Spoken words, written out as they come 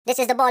This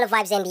is the Ball of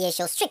Vibes NBA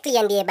show, strictly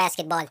NBA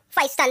basketball.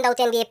 5 standout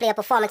NBA player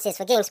performances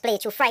for games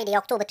played through Friday,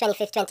 October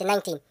 25th,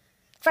 2019.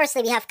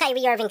 Firstly, we have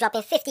Kyrie Irving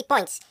dropping 50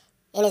 points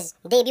in his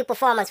debut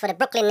performance for the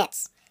Brooklyn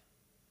Nets.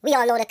 We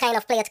all know the kind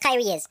of player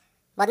Kyrie is,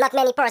 but not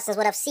many persons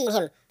would have seen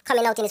him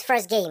coming out in his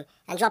first game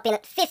and dropping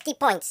 50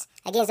 points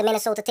against the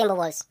Minnesota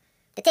Timberwolves.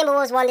 The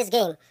Timberwolves won this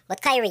game,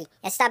 but Kyrie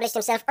established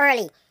himself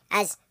early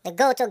as the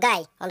go-to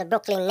guy on the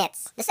Brooklyn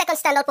Nets. The second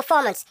standout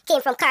performance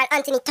came from Karl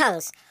Anthony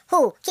Towns,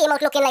 who came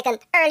out looking like an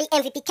early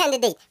MVP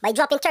candidate by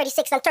dropping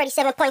 36 and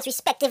 37 points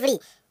respectively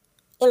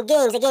in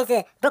games against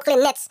the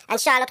Brooklyn Nets and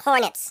Charlotte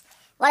Hornets.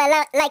 What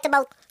I liked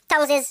about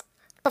Towns'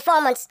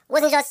 performance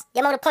wasn't just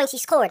the amount of points he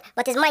scored,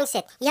 but his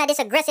mindset. He had this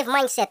aggressive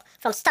mindset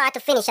from start to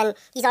finish, and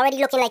he's already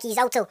looking like he's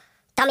out to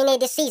dominate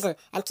this season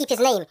and keep his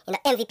name in the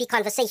MVP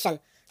conversation.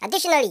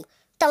 Additionally,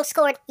 Towns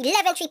scored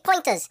 11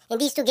 three-pointers in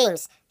these two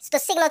games to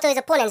signal to his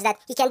opponents that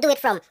he can do it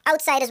from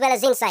outside as well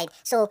as inside.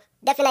 So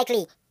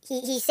definitely,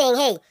 he's saying,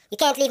 hey, you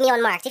can't leave me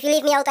unmarked. If you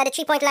leave me out at the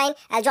three-point line,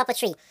 I'll drop a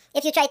three.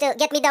 If you try to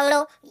get me down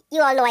low,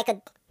 you all know I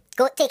could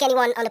go take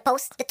anyone on the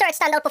post. The third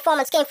standout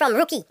performance came from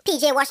rookie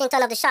PJ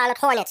Washington of the Charlotte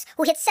Hornets,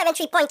 who hit 7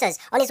 three-pointers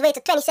on his way to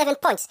 27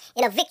 points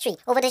in a victory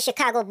over the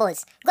Chicago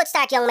Bulls. Good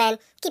start, young man.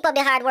 Keep up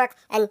the hard work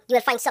and you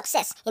will find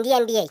success in the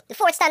NBA. The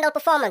fourth standout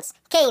performance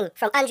came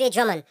from Andre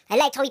Drummond. I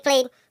liked how he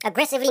played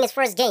aggressively in his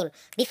first game.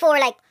 Before,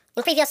 like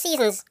in previous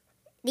seasons,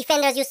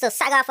 defenders used to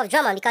sag off of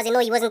Drummond because they know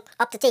he wasn't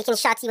up to taking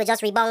shots. He would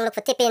just rebound, look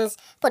for tip-ins,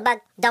 put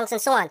back dunks, and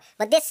so on.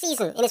 But this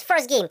season, in his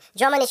first game,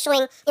 Drummond is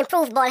showing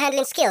improved ball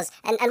handling skills.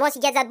 And once he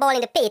gets that ball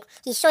in the paint,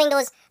 he's showing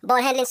those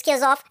ball handling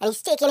skills off, and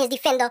he's taking his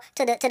defender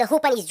to the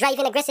hoop, and he's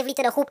driving aggressively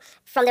to the hoop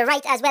from the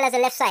right as well as the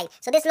left side.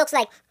 So this looks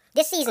like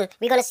this season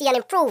we're going to see an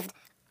improved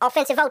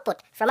offensive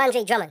output from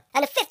Andre Drummond.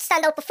 And the fifth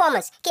standout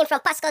performance came from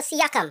Pascal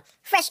Siakam,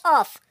 fresh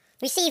off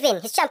receiving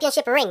his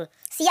championship ring.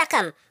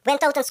 Siakam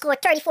went out and scored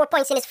 34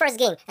 points in his first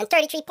game and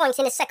 33 points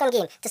in his second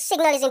game to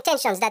signal his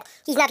intentions that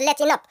he's not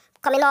letting up,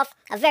 coming off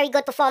a very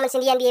good performance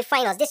in the NBA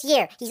Finals. This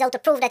year, he's out to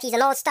prove that he's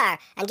an all-star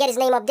and get his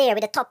name up there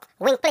with the top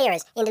wing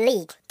players in the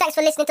league. Thanks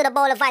for listening to the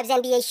Ball of Vibes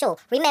NBA show.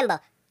 Remember,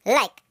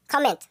 like,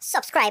 comment,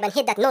 subscribe, and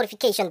hit that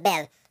notification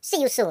bell.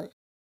 See you soon.